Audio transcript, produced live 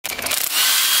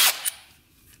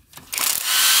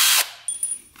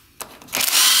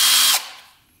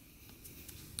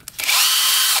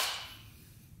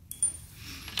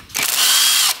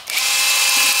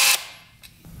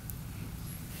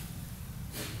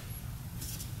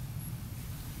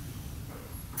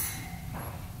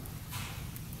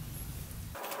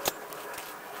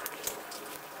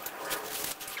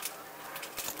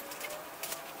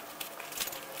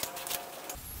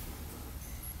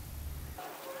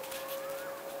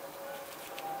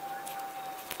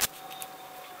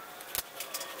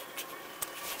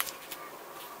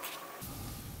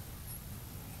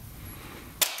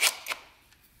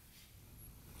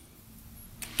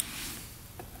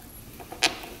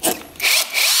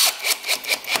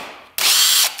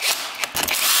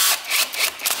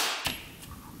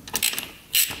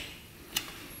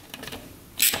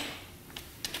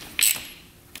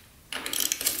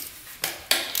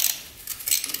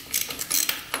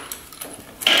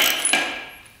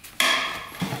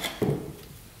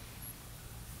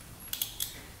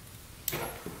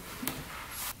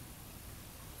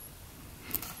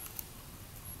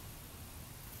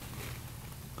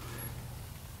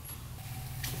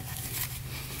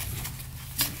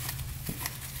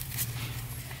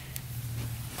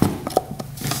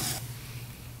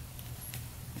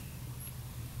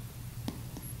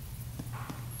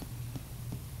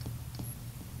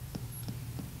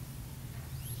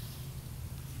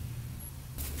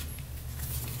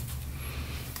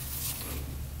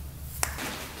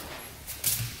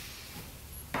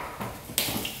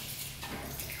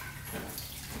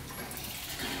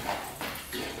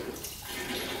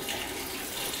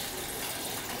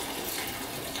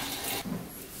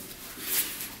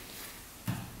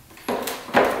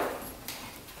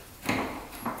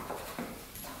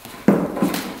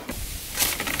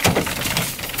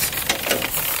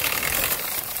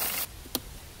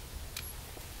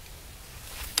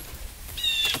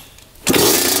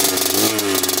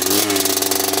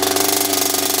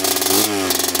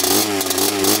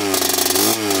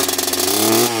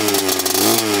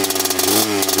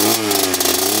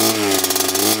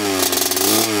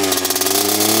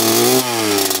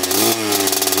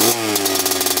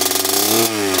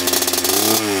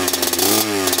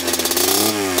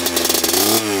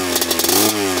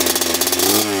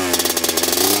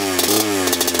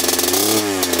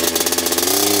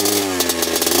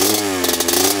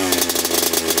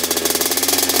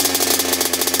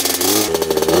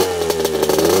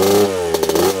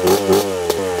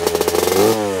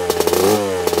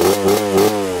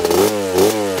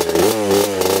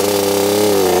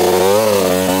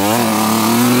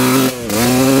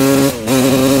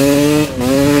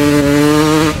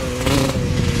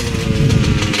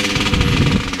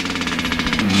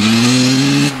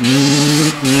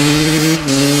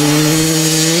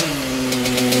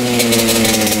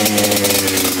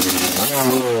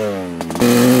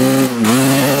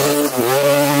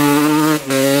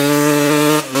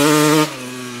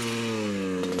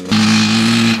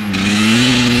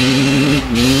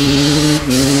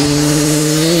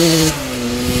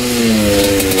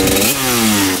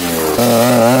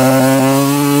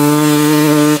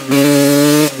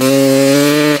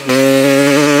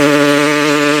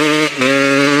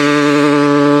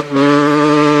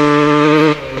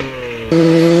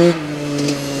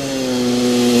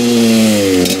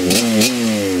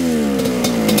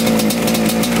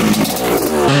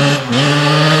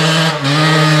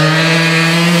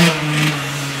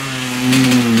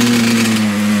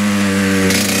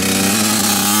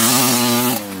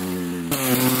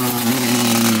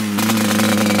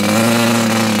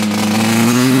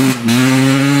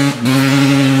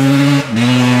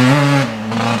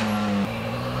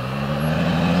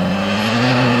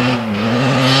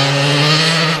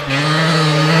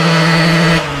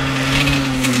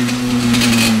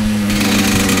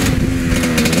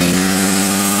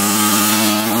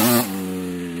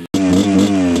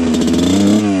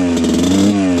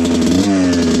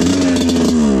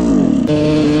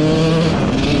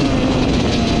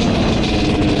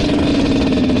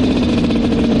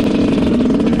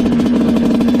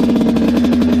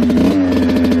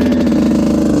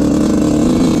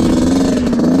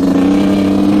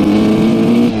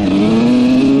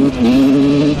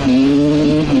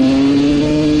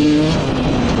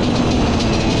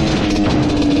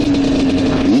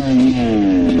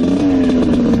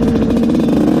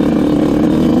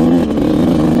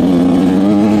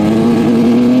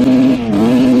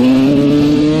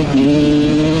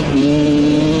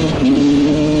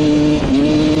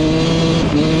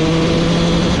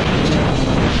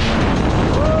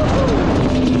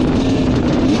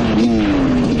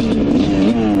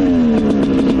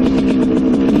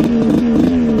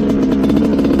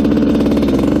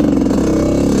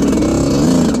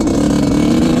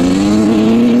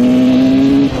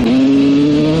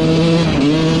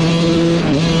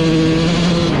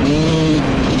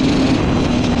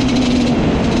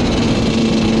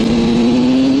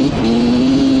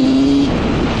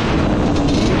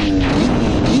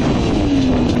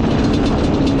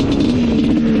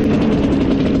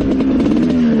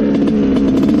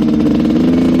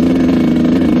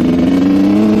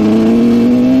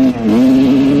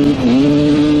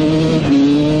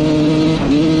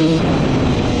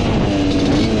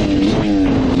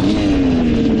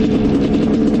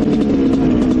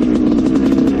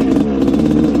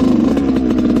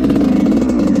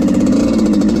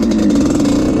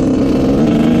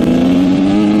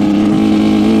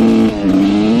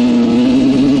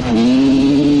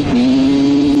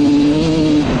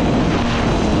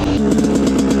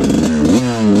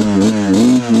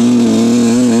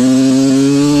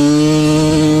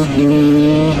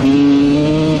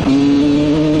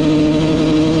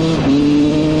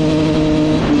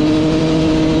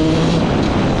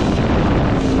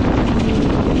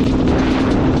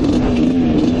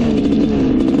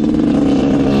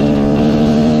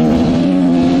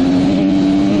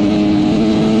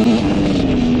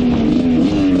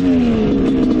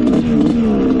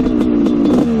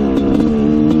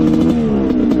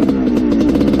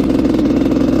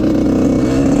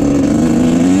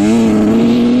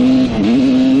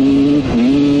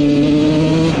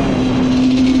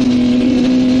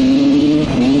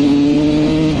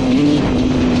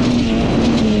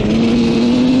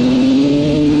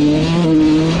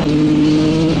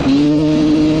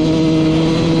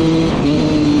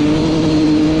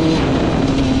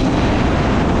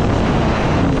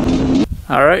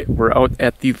we're out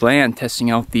at the land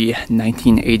testing out the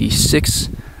 1986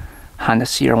 Honda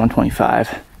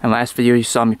CR125. In the last video you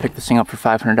saw me pick this thing up for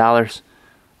 $500.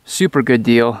 Super good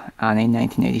deal on a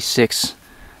 1986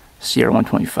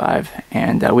 CR125,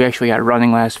 and we actually got it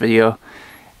running last video.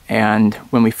 And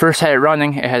when we first had it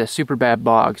running, it had a super bad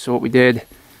bog, so what we did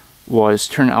was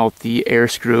turn out the air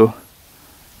screw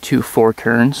to 4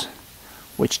 turns,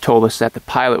 which told us that the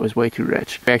pilot was way too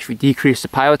rich. We actually decreased the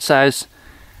pilot size,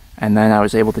 and then I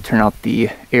was able to turn out the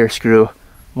air screw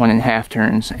 1.5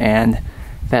 turns, and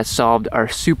that solved our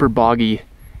super boggy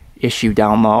issue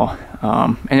down low,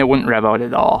 and it wouldn't rev out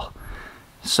at all.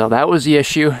 So that was the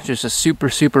issue, just a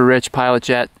super rich pilot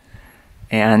jet,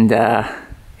 and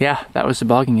yeah, that was the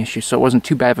bogging issue, so it wasn't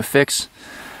too bad of a fix.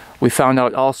 We found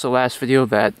out also last video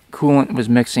that coolant was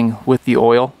mixing with the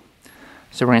oil.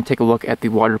 So we're going to take a look at the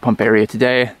water pump area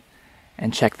today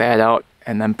and check that out,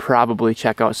 and then probably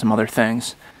check out some other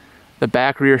things. The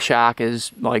back rear shock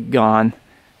is like gone.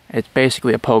 It's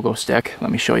basically a pogo stick.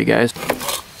 Let me show you guys.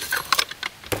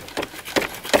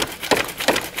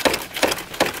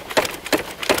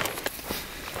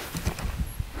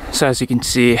 So as you can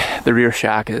see, the rear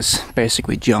shock is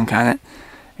basically junk on it.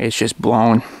 It's just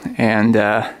blown, and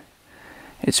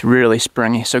it's really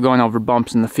springy. So going over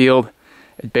bumps in the field,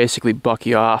 it basically buck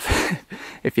you off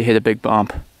if you hit a big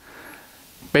bump.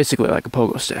 Basically like a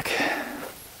pogo stick.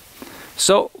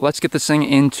 So let's get this thing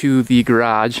into the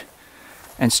garage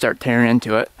and start tearing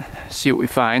into it, see what we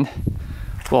find.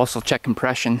 We'll also check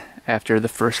compression after the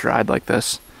first ride like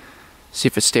this, see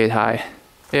if it stayed high.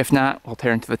 If not, we'll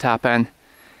tear into the top end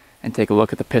and take a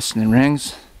look at the piston and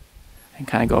rings and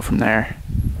kind of go from there.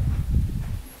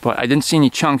 But I didn't see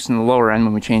any chunks in the lower end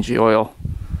when we changed the oil,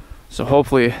 so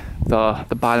hopefully the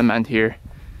bottom end here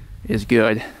is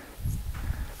good.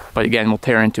 But again, we'll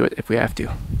tear into it if we have to.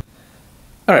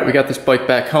 Alright, we got this bike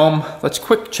back home. Let's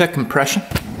quick check compression.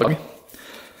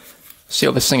 See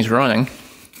how this thing's running.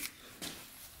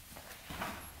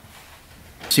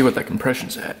 See what that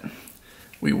compression's at.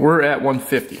 We were at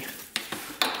 150.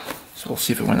 So we'll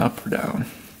see if it went up or down.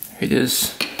 It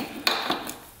is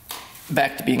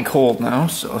back to being cold now,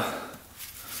 so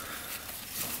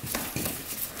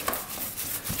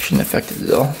shouldn't affect it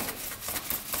at all.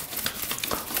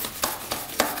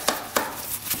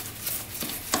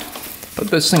 But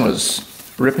this thing was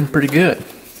ripping pretty good.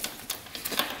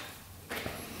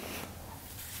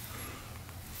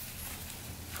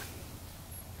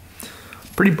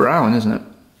 Pretty brown, isn't it?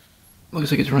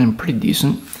 Looks like it's running pretty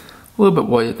decent. A little bit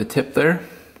white at the tip there,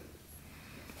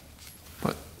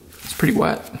 but it's pretty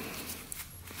wet.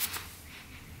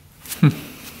 Let's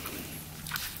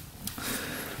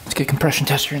get a compression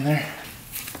tester in there.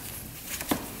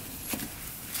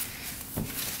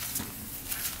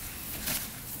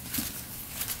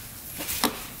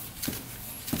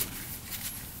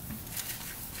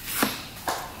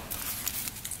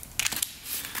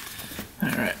 All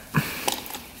right.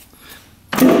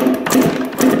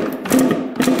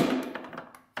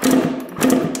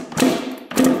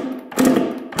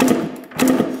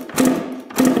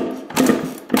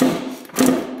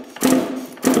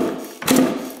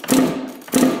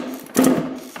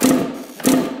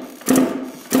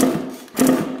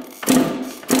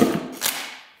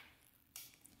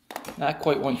 Not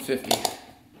quite 150.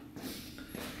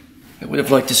 I would have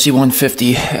liked to see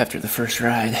 150 after the first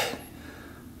ride,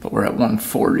 but we're at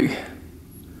 140.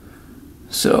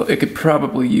 So it could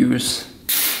probably use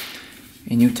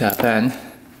a new top end.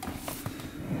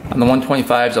 On the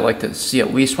 125s, I like to see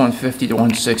at least 150 to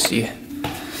 160.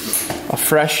 A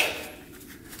fresh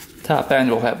top end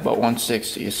will have about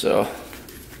 160, so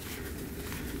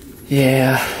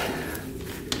yeah,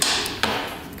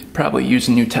 could probably use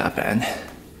a new top end.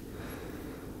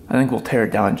 I think we'll tear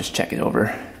it down and just check it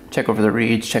over. Check over the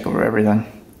reeds, check over everything.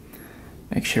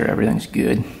 Make sure everything's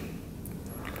good.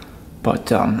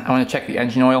 But I want to check the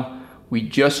engine oil. We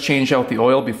just changed out the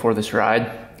oil before this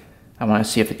ride. I want to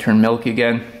see if it turned milky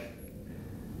again.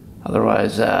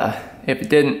 Otherwise, if it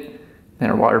didn't, then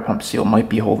our water pump seal might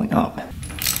be holding up.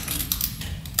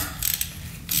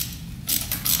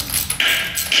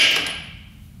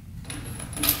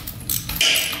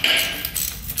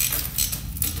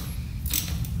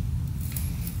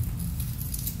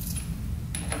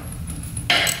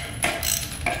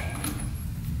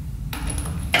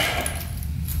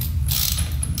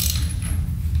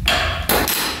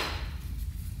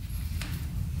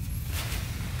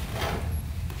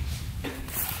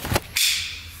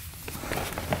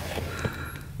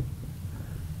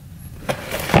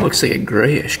 Looks like a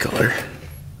grayish color.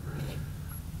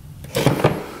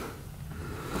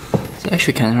 It's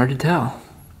actually kind of hard to tell.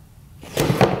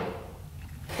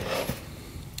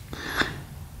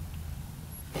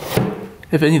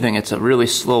 If anything, it's a really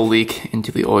slow leak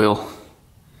into the oil,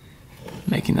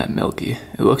 making that milky.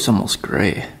 It looks almost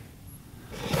gray.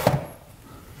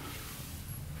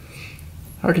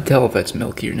 Hard to tell if it's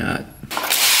milky or not.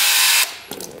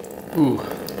 Ooh,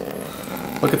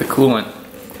 look at the coolant.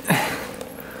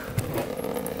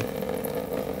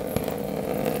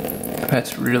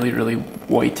 That's really, really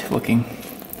white looking.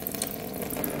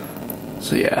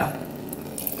 So yeah,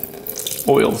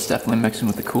 oil's definitely mixing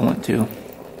with the coolant too.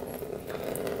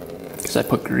 Because I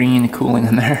put green cooling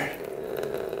in there,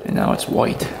 and now it's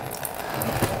white.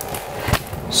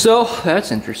 So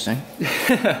that's interesting.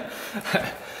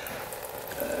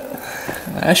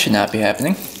 That should not be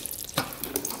happening.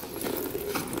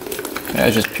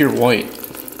 That's just pure white.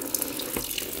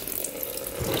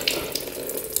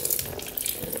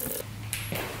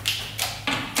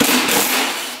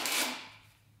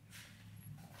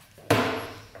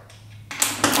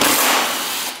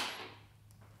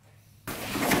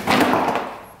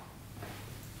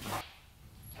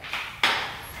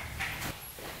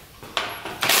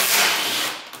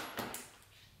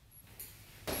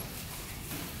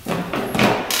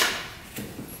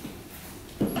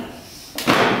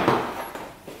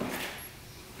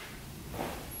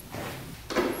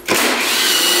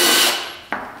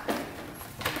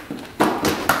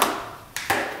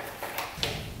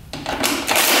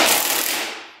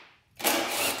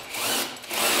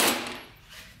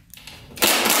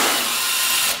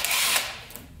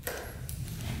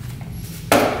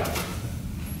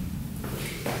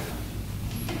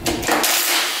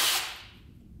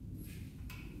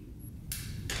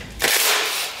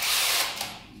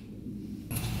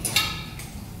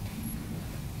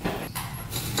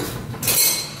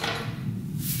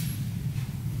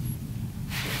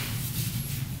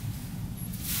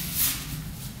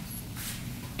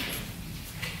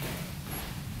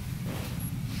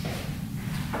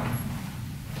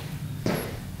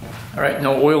 All right,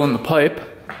 no oil in the pipe.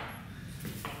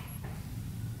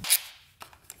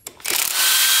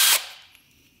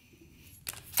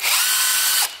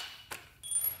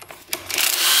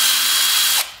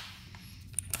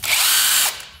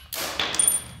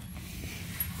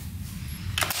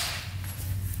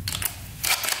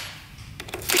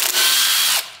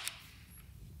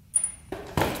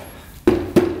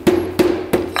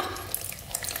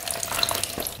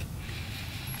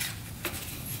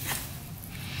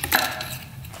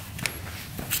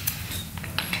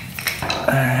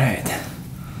 All right.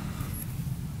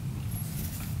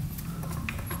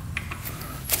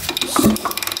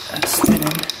 That's thin.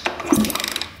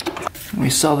 We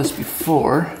saw this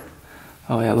before.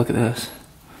 Oh yeah, look at this.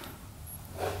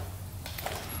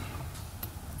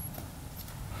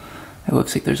 It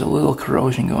looks like there's a little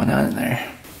corrosion going on in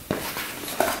there.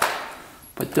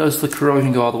 But does the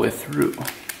corrosion go all the way through?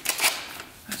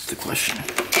 That's the question.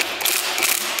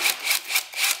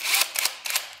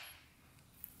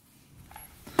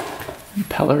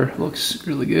 Impeller looks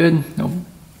really good.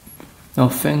 No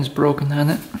fins broken on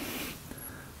it.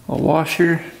 A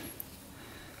washer.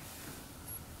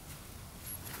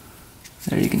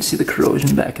 There you can see the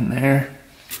corrosion back in there.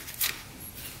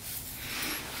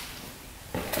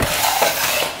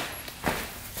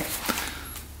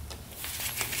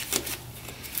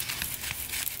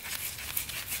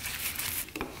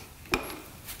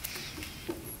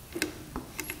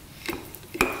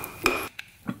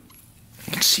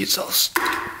 You can see it's all,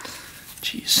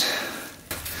 jeez.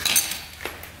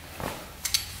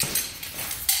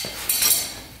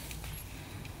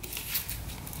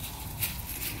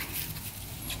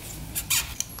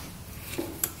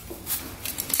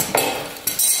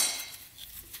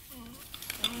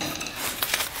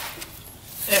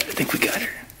 I think we got her.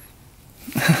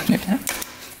 Maybe not.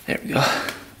 There we go.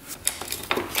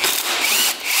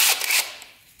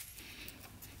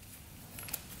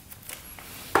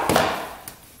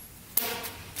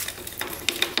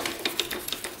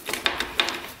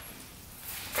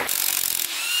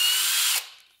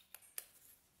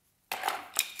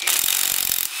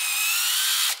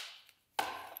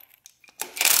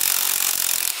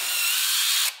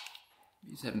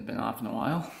 These haven't been off in a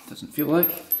while. Doesn't feel like.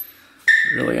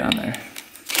 They're really on there.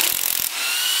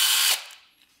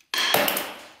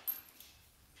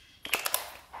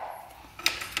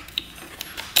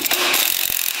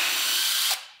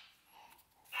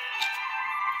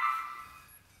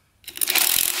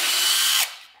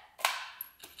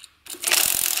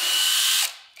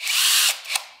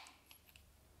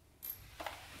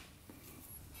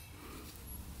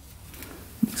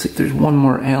 Looks like there's one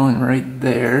more Allen right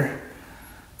there.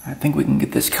 I think we can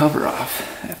get this cover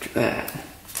off after that.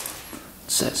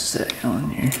 It says that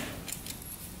Allen here.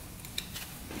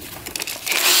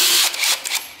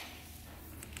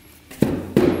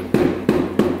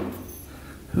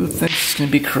 Who thinks it's going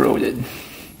to be corroded?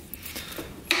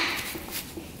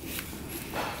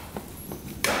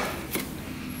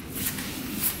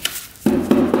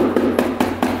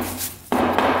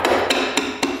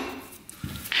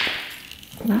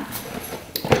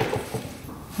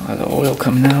 A lot of oil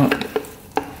coming out.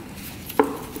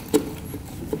 Don't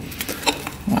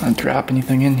want to drop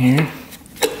anything in here.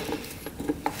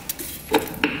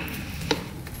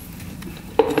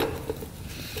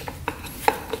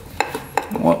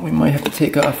 What, we might have to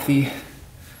take off the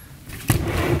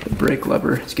brake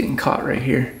lever. It's getting caught right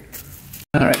here.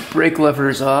 Alright, brake lever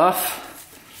is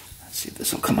off. Let's see if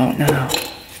this will come out now.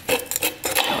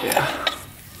 Oh yeah.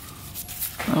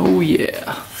 Oh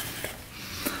yeah.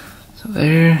 So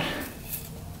there.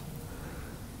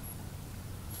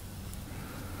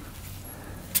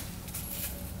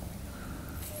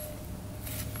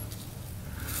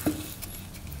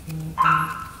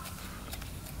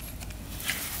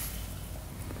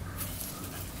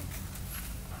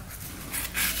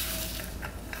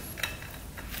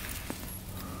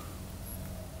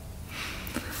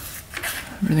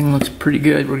 Everything looks pretty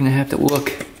good. We're gonna have to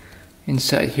look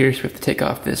inside here, so we have to take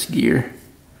off this gear.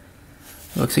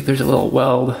 It looks like there's a little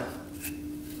weld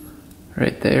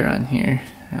right there on here.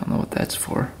 I don't know what that's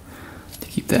for, to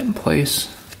keep that in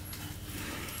place.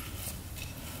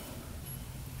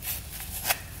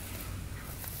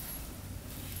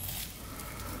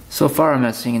 So far I'm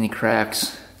not seeing any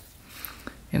cracks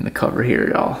in the cover here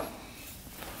at all.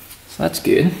 So that's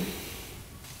good.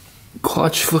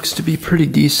 Clutch looks to be pretty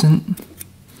decent.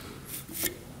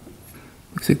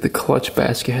 Looks like the clutch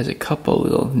basket has a couple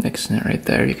little nicks in it right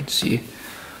there. You can see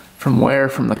from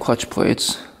the clutch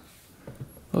plates.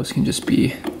 Those can just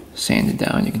be sanded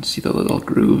down. You can see the little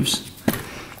grooves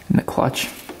in the clutch.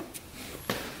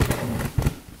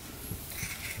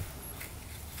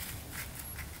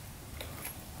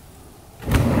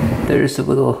 There's a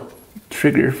little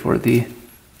trigger for the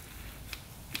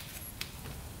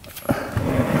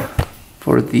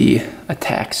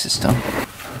attack system.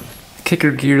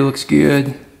 Kicker gear looks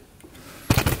good.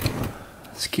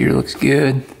 This gear looks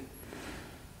good.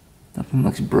 Nothing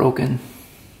looks broken.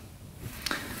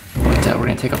 But we're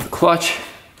gonna take off the clutch.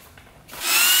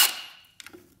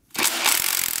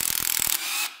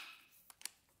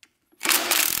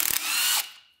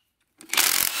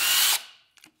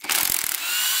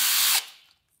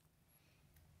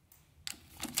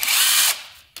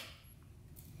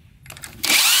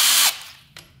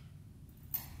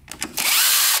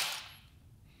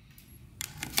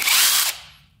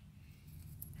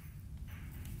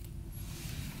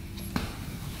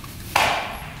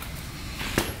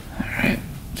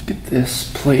 Get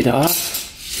this plate off.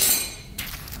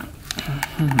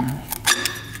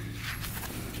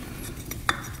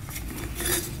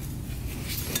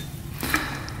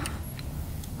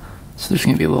 So there's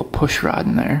going to be a little push rod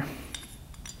in there.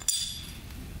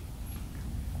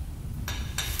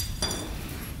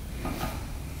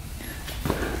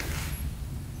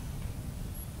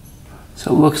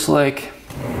 So it looks like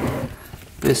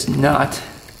this nut,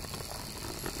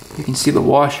 you can see the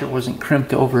washer wasn't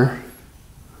crimped over.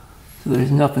 So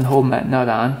there's nothing holding that nut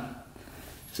on.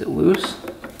 Is it loose?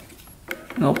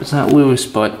 Nope, it's not loose,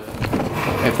 but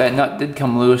if that nut did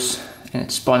come loose and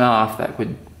it spun off, that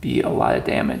would be a lot of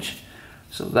damage.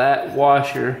 So that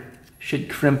washer should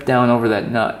crimp down over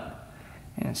that nut,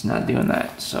 and it's not doing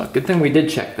that. So good thing we did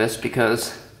check this,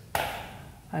 because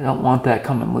I don't want that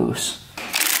coming loose.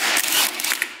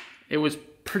 It was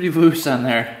pretty loose on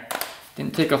there.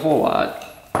 Didn't take a whole lot.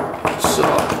 So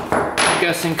I'm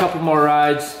guessing a couple more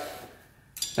rides,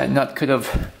 that nut could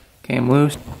have came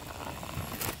loose.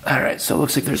 Alright, so it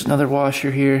looks like there's another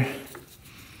washer here.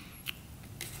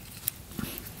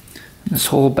 This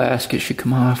whole basket should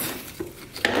come off.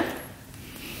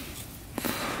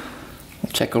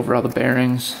 We'll check over all the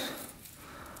bearings.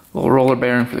 Little roller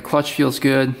bearing for the clutch feels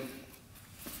good.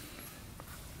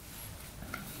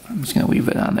 I'm just going to leave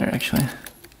it on there actually.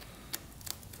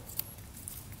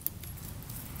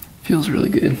 Feels really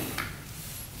good.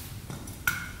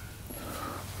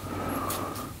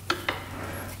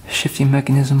 Shifting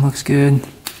mechanism looks good.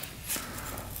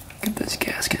 Get this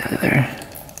gasket out of there.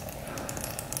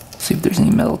 See if there's any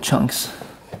metal chunks.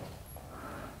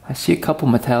 I see a couple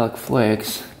metallic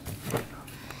flakes.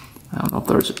 I don't know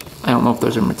if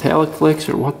those are metallic flakes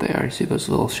or what they are. You see those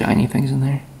little shiny things in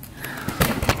there?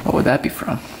 What would that be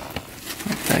from?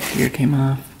 That gear came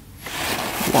off.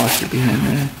 The washer behind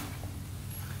there.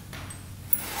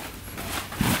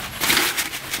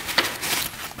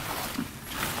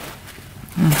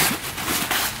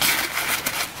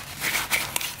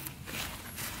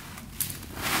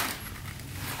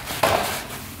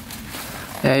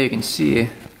 Yeah, you can see it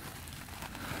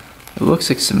looks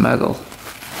like some metal.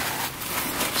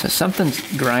 So something's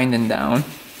grinding down.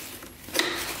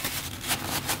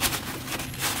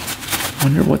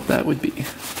 Wonder what that would be.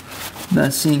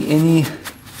 Not seeing any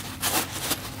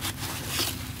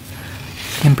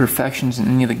imperfections in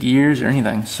any of the gears or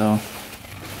anything, so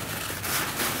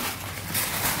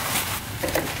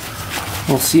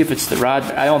we'll see if it's the rod.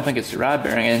 I don't think it's the rod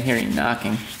bearing. I didn't hear any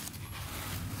knocking.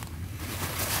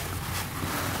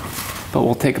 But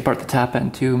we'll take apart the top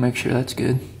end too, make sure that's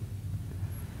good.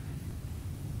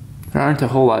 There aren't a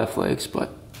whole lot of flakes,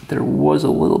 but there was a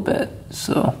little bit,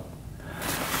 so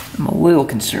I'm a little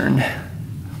concerned.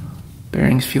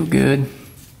 Bearings feel good.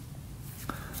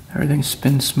 Everything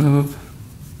spins smooth.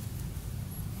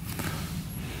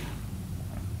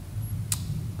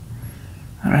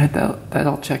 Alright, that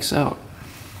all checks out.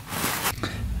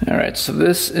 Alright, so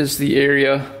this is the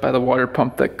area by the water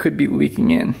pump that could be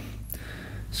leaking in.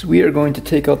 So we are going to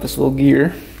take out this little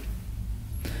gear.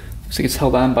 Looks like it's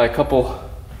held on by a couple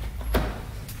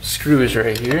screws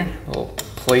right here. A little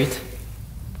plate.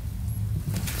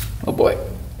 Oh boy.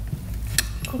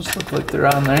 Those look like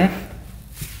they're on there.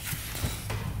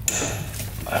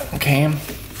 That one came.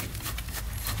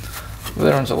 The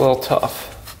other one's a little tough.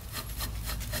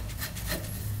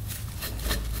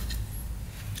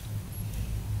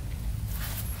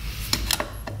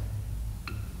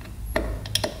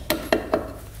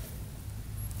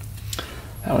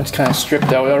 That one's kind of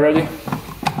stripped out already.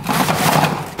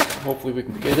 Hopefully we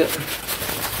can get it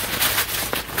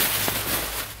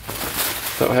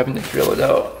without having to drill it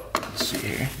out. Let's see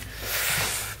here.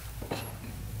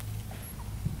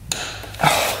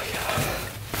 Oh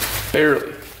yeah,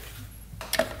 barely.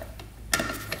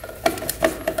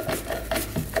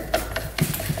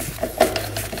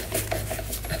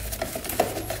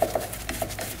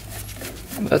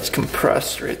 That's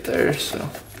compressed right there, so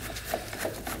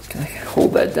can I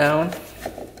hold that down?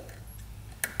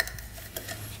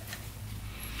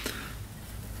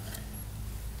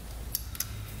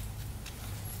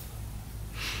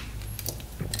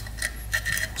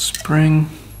 Spring.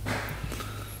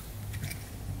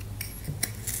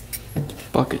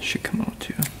 Bucket should come out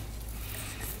too.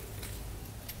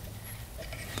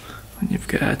 And you've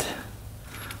got a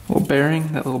little bearing.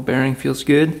 That little bearing feels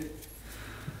good.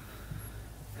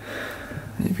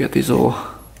 And you've got these little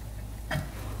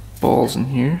balls in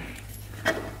here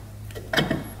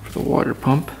for the water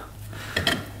pump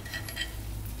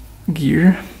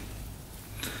gear.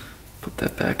 Put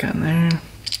that back on there.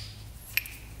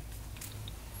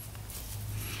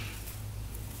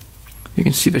 You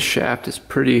can see the shaft is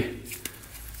pretty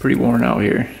worn out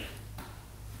here.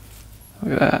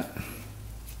 Look at that.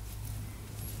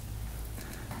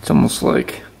 It's almost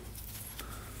like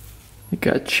it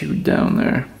got chewed down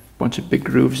there. Bunch of big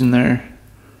grooves in there.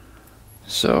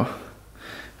 So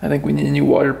I think we need a new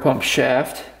water pump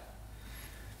shaft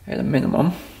at a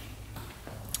minimum.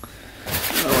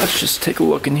 Let's just take a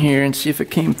look in here and see if it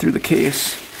came through the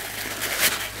case.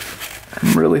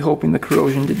 I'm really hoping the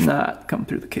corrosion did not come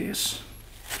through the case.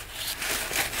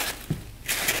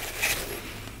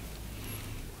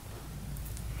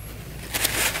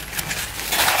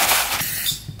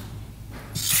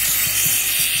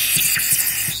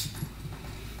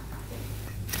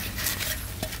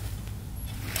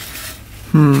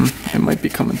 It might be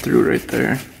coming through right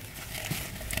there.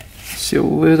 See a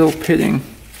little pitting.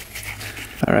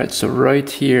 Alright, so right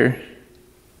here,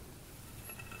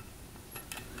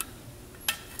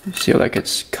 see how that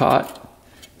gets caught?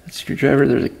 That screwdriver,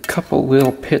 there's a couple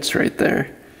little pits right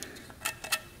there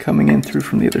coming in through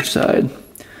from the other side.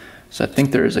 So I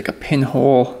think there is like a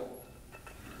pinhole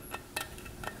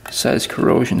size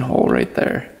corrosion hole right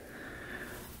there,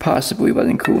 possibly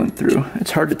letting coolant through.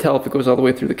 It's hard to tell if it goes all the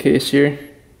way through the case here.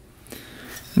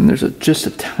 And there's just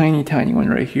a tiny one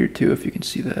right here too, if you can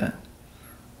see that.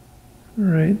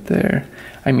 Right there.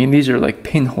 I mean, these are like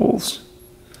pinholes.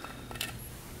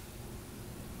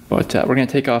 But we're going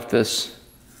to take off this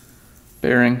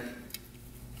bearing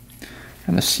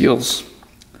and the seals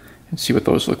and see what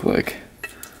those look like.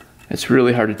 It's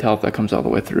really hard to tell if that comes all the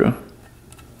way through.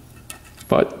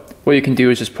 But what you can do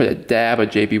is just put a dab of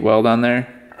JB Weld on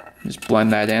there, just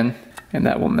blend that in, and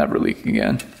that will never leak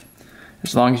again.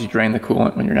 As long as you drain the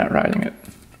coolant when you're not riding it.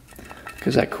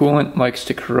 Because that coolant likes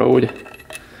to corrode.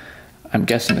 I'm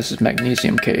guessing this is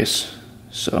magnesium case,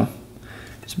 so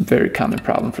it's a very common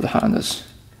problem for the Hondas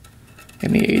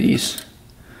in the 80s.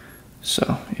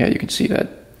 So yeah, you can see that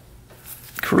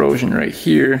corrosion right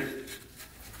here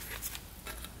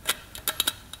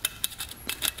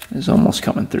is almost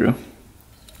coming through.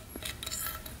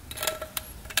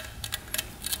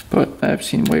 But I've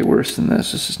seen way worse than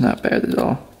this. This is not bad at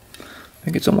all. I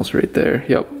think it's almost right there.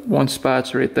 Yep, one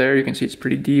spot's right there. You can see it's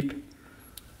pretty deep.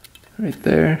 Right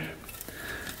there.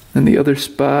 And the other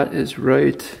spot is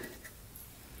right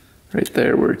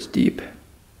there where it's deep.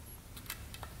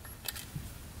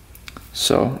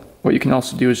 So what you can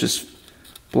also do is just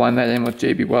blend that in with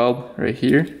JB Weld right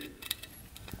here.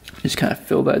 Just kind of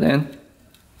fill that in.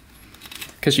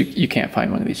 Because you can't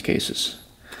find one of these cases.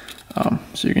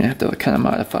 So you're going to have to kind of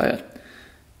modify it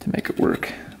to make it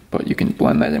work. But you can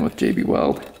blend that in with JB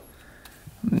Weld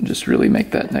and just really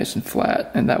make that nice and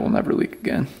flat, and that will never leak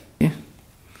again. Yeah.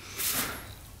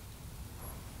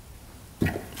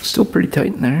 Still pretty tight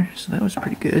in there, so that was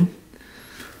pretty good.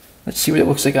 Let's see what it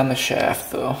looks like on the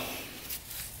shaft though.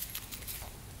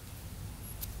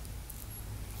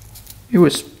 It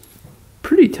was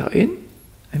pretty tight.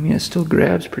 I mean, it still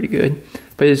grabs pretty good.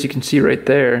 But as you can see right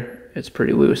there, it's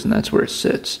pretty loose, and that's where it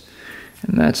sits.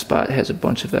 And that spot has a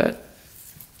bunch of that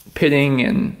pitting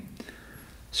and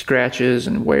scratches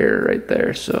and wear right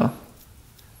there, so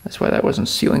that's why that wasn't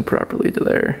sealing properly to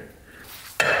there.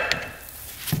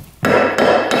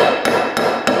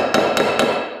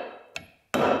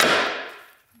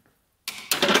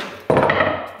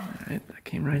 Alright, that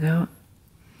came right out.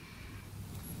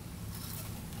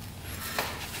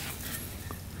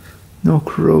 No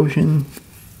corrosion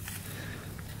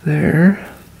there.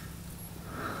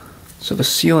 So the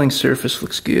sealing surface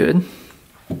looks good.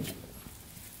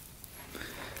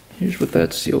 Here's what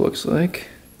that seal looks like.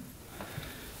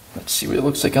 Let's see what it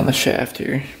looks like on the shaft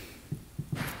here.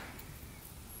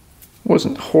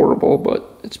 Wasn't horrible,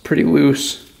 but it's pretty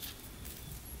loose.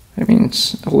 I mean,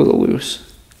 it's a little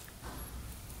loose.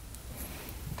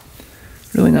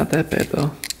 Really not that bad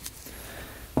though.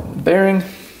 Bearing.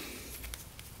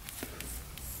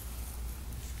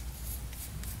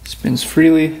 Spins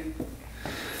freely.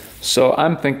 So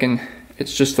I'm thinking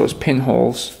it's just those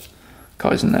pinholes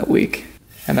causing that leak.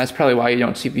 And that's probably why you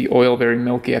don't see the oil very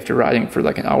milky after riding for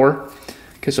like an hour.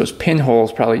 Because those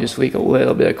pinholes probably just leak a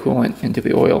little bit of coolant into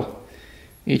the oil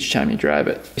each time you drive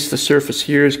it. The surface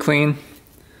here is clean.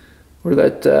 Where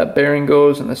that bearing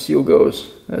goes and the seal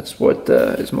goes, that's what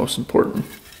is most important.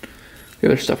 The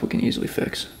other stuff we can easily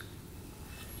fix.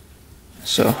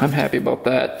 So I'm happy about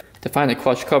that. To find a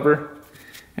clutch cover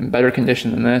in better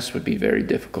condition than this would be very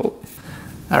difficult.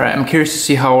 Alright, I'm curious to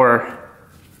see how our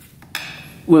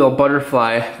little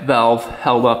butterfly valve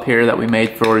held up here that we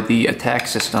made for the attack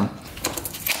system.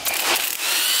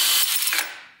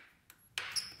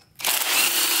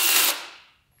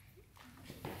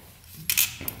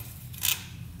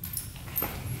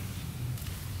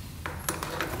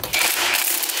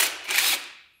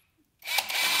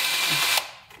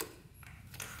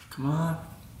 Come on.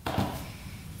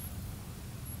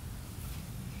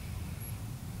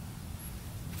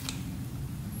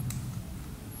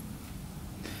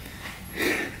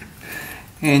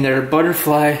 And our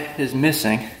butterfly is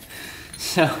missing.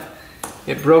 So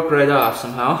it broke right off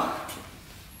somehow.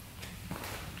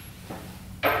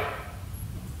 I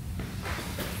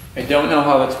don't know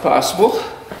how that's possible.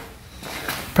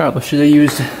 Probably should have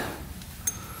used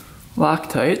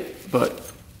Loctite,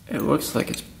 but it looks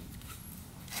like it's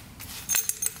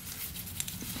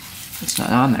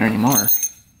not on there anymore.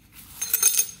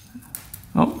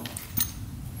 Oh.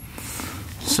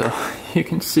 So you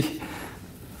can see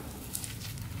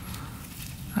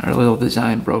our little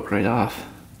design broke right off.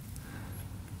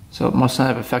 So it must not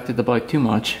have affected the bike too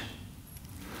much.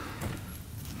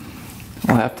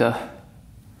 We'll have to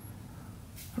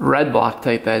red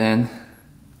Loctite that in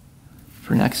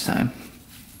for next time.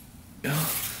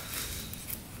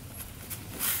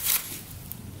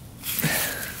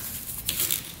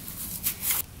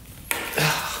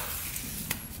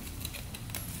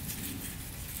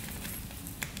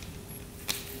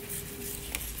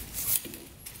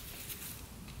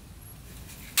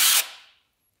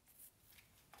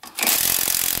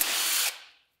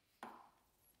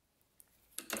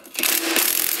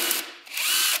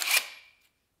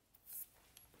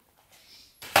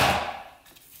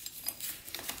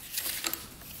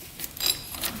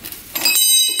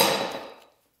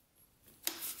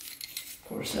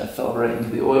 Of course, that fell right into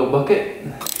the oil bucket.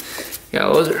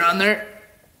 Gallows are on there.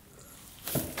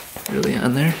 Really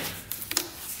on there.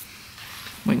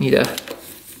 Might need a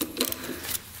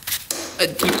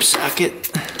deep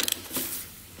socket.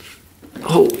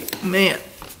 Oh man.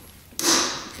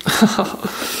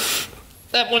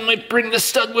 That one might bring the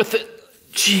stud with it.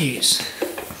 Jeez.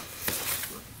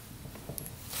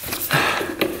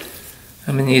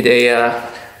 I'm gonna need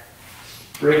a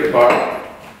breaker bar.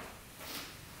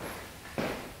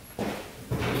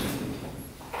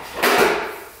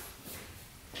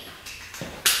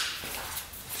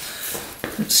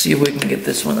 Let's see if we can get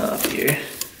this one off here.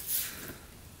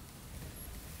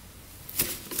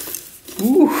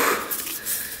 Ooh.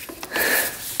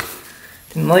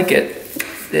 Didn't like it.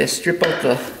 Did I strip out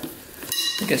the... I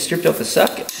think I stripped out the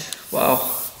socket. Wow.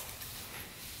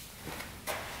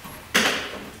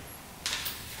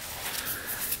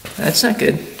 That's not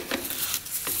good.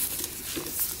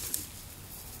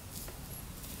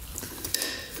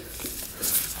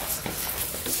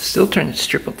 Still trying to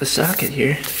strip out the socket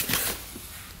here.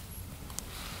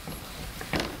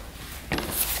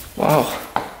 Wow.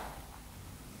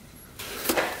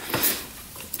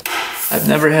 I've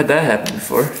never had that happen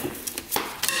before.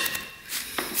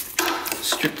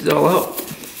 Stripped it all out.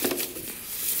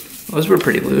 Those were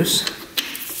pretty loose.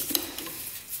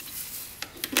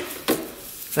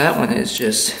 That one is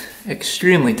just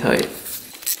extremely tight.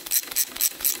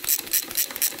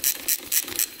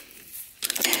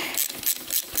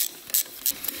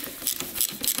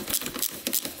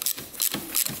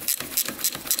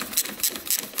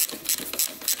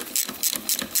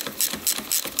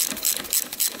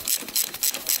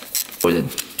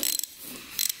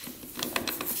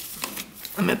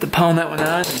 I'm gonna have to pound that one on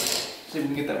and see if we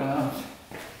can get that one off.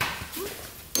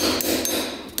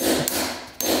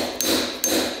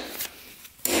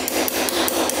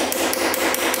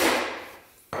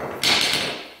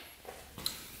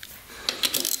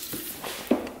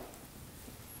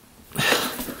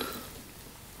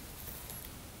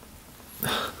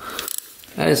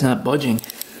 That is not budging.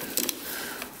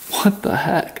 What the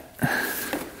heck?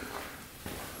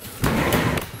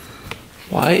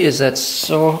 Why is that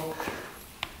so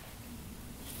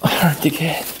hard to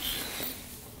get? I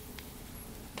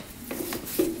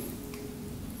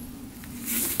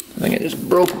think I just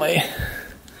broke my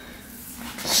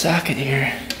socket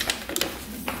here.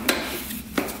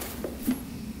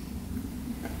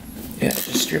 Yeah,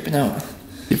 just stripping out.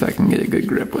 See if I can get a good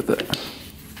grip with it.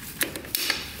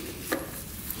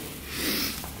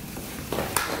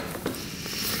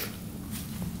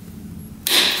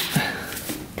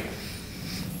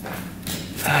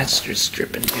 It's just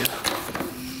stripping too.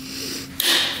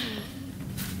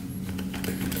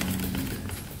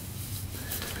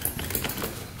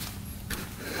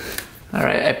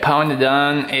 Alright, I pounded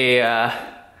on a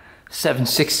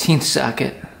 7/16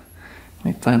 socket.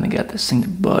 I finally got this thing to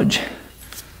budge.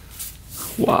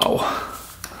 Wow.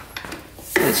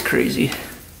 That's crazy.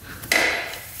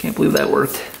 Can't believe that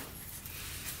worked.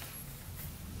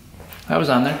 I was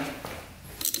on there.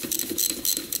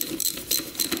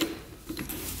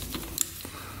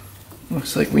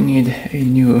 Looks like we need a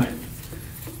new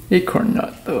acorn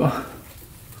nut though.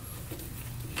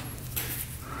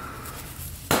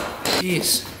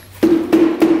 Jeez.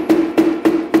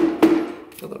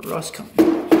 Feel the rust coming.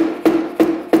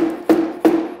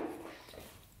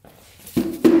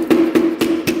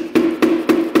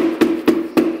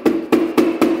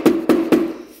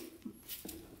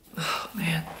 Oh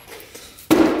man.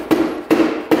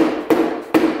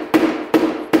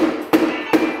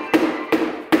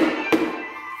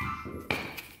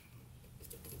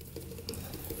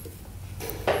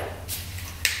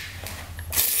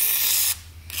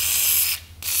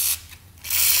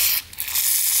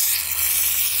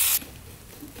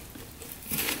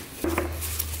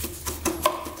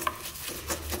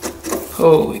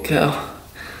 Holy cow.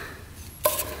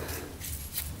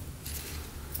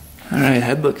 Alright,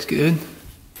 head looks good.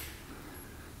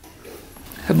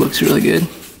 Head looks really good.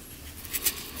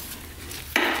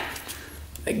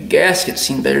 The gasket's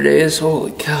seen better days.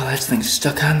 Holy cow, that thing's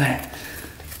stuck on there.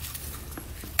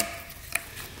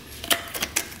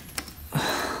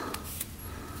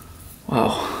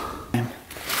 Wow.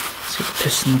 That's what the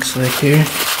piston looks like here.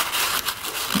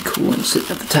 Coolant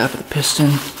sitting at the top of the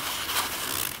piston.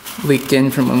 Leaked in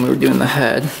from when we were doing the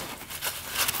head.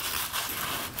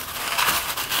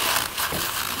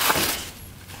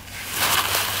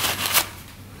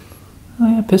 Oh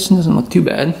yeah, piston doesn't look too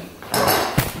bad.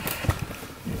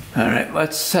 Alright,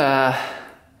 let's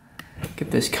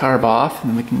get this carb off and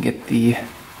then we can get the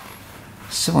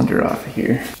cylinder off of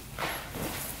here.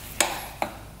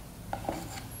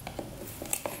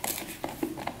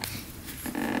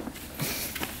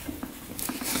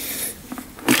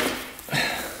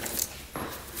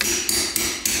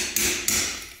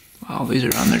 Wow, these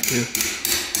are on there too.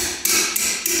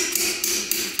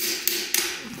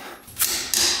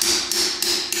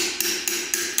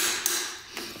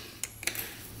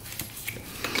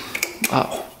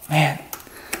 Oh, man.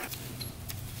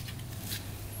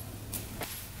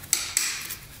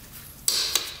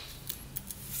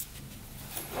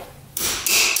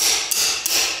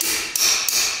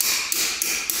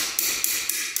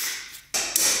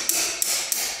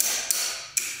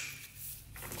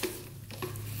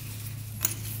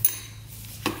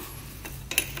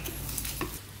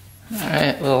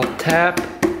 little tap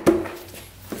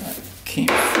came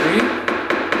free.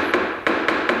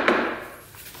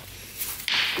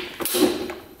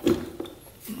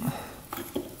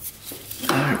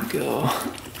 There we go.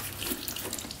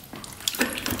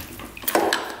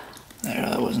 There,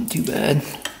 that wasn't too bad.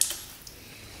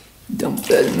 Dump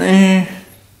that in there.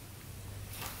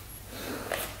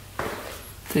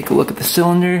 Take a look at the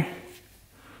cylinder.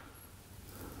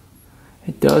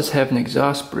 It does have an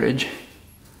exhaust bridge.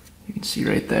 You can see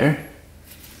right there.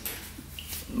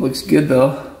 Looks good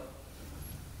though.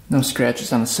 No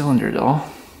scratches on the cylinder at all.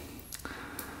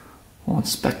 We'll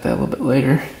inspect that a little bit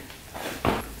later.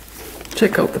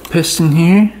 Check out the piston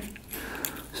here.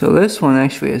 So this one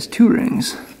actually has 2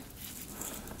 rings.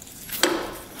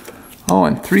 Oh,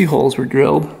 and 3 holes were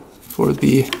drilled for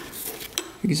the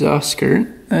exhaust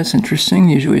skirt. That's interesting.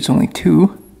 Usually it's only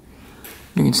 2.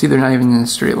 You can see they're not even in a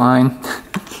straight line.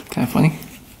 Kind of funny.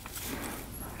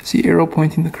 Is the arrow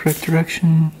pointing the correct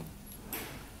direction?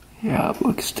 Yeah, it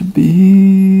looks to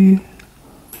be...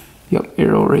 Yep,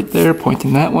 arrow right there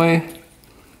pointing that way.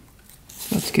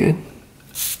 So that's good.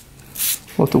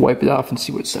 We'll have to wipe it off and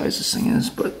see what size this thing is,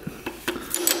 but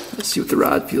let's see what the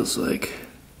rod feels like.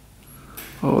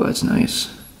 Oh, that's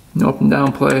nice. No up and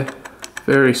down play.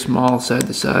 Very small side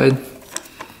to side.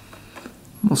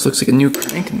 Almost looks like a new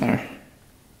crank in there.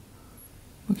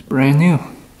 Looks brand new.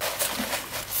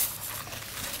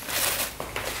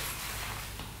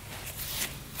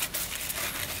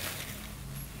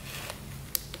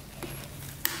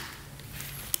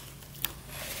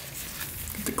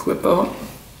 Get the clip out.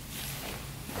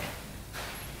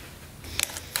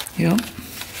 Yep.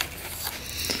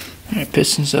 Alright,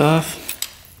 piston's off.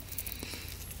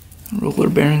 Roller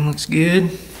bearing looks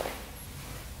good.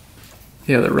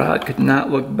 Yeah, the rod could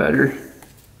not look better.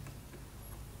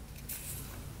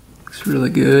 Looks really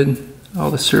good. All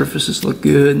the surfaces look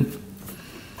good.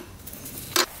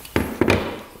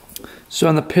 So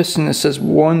on the piston it says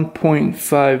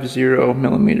 1.50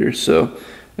 millimeters, so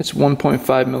it's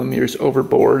 1.5 millimeters over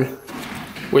bore,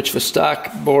 which the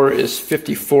stock bore is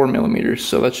 54 millimeters.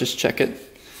 So let's just check it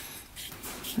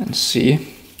and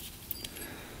see.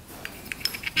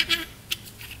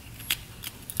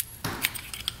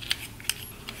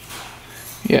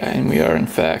 Yeah, and we are in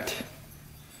fact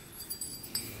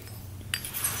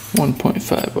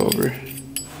 1.5 over.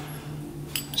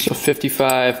 So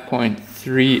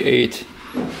 55.38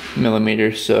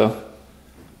 millimeters. So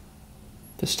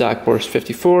the stock bore is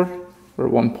 54, or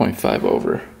 1.5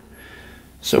 over.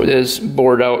 So it is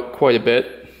bored out quite a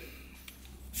bit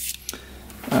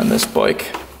on this bike.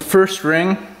 First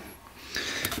ring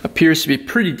appears to be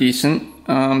pretty decent.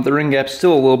 The ring gap's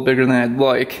still a little bigger than I'd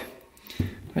like.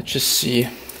 Let's just see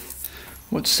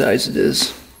what size it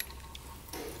is.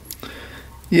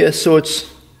 Yeah, so it's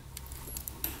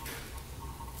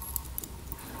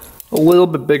a little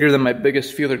bit bigger than my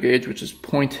biggest feeler gauge, which is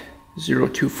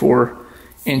 0.024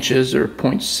 inches or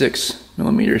 0.6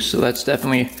 millimeters. So that's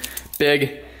definitely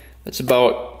big. That's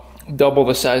about double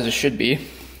the size it should be.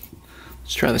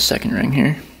 Let's try the second ring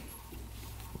here.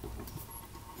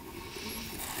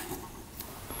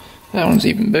 That one's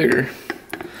even bigger.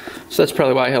 So that's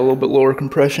probably why I had a little bit lower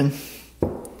compression.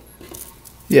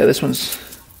 Yeah, this one's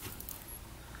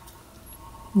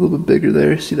a little bit bigger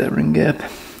there. See that ring gap?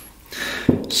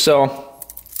 So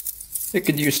it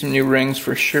could use some new rings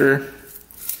for sure.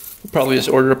 We'll probably just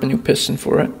order up a new piston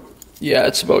for it. Yeah,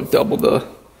 it's about double the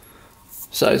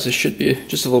size it should be.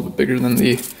 Just a little bit bigger than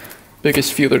the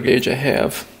biggest feeler gauge I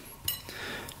have.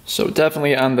 So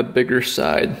definitely on the bigger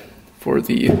side for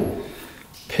the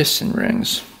piston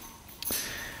rings.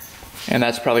 And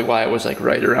that's probably why it was like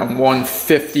right around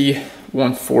 150,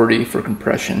 140 for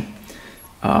compression.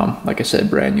 Like I said,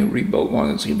 brand new rebuilt one,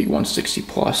 it's gonna be 160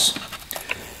 plus.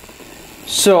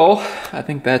 So I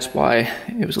think that's why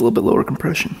it was a little bit lower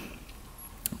compression.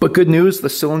 But good news, the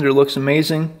cylinder looks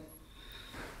amazing.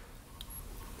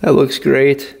 That looks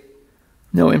great.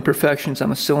 No imperfections on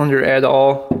the cylinder at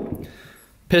all.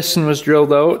 Piston was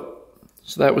drilled out,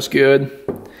 so that was good.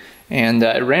 And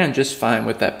it ran just fine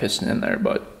with that piston in there,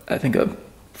 but I think a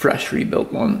fresh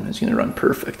rebuilt one is gonna run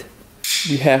perfect.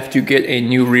 We have to get a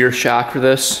new rear shock for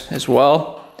this as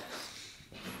well.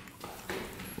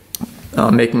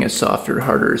 Making it softer or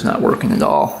harder is not working at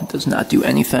all. It does not do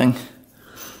anything.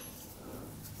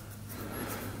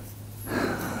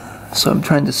 So I'm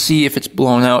trying to see if it's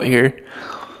blown out here.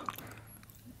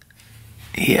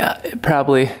 Yeah, it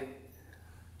probably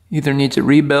either needs a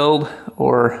rebuild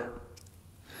or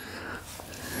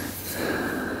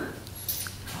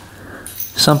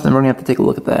something. We're gonna have to take a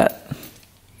look at that.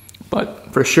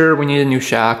 But for sure we need a new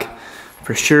shock.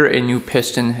 For sure a new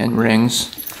piston and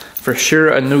rings. For sure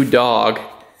a new dog.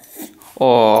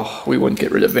 Oh, we wouldn't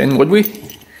get rid of Vin, would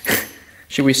we?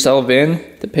 Should we sell Vin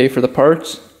to pay for the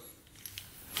parts?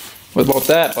 What about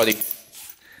that, buddy?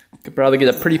 Could probably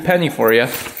get a pretty penny for you.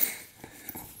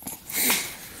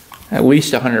 At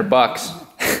least $100 bucks.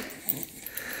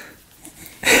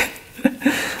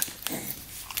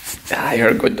 Ah, you're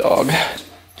a good dog.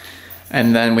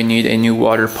 And then we need a new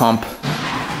water pump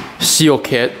seal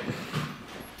kit.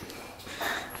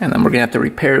 And then we're gonna have to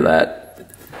repair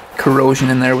that corrosion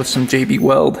in there with some JB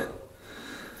Weld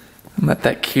and let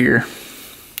that cure.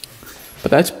 But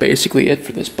that's basically it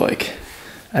for this bike.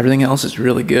 Everything else is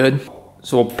really good.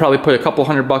 So we'll probably put a couple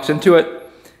 $100 bucks into it,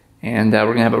 and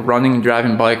we're gonna have a running and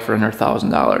driving bike for under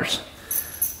 $1,000,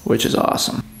 which is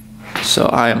awesome. So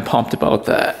I am pumped about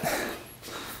that.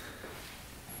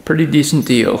 Pretty decent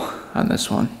deal on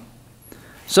this one.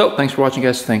 So thanks for watching,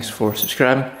 guys. Thanks for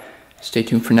subscribing. Stay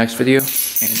tuned for next video,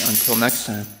 and until next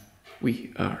time,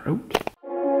 we are out.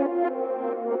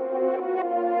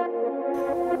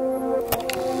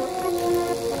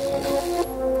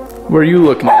 What are you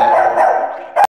looking at?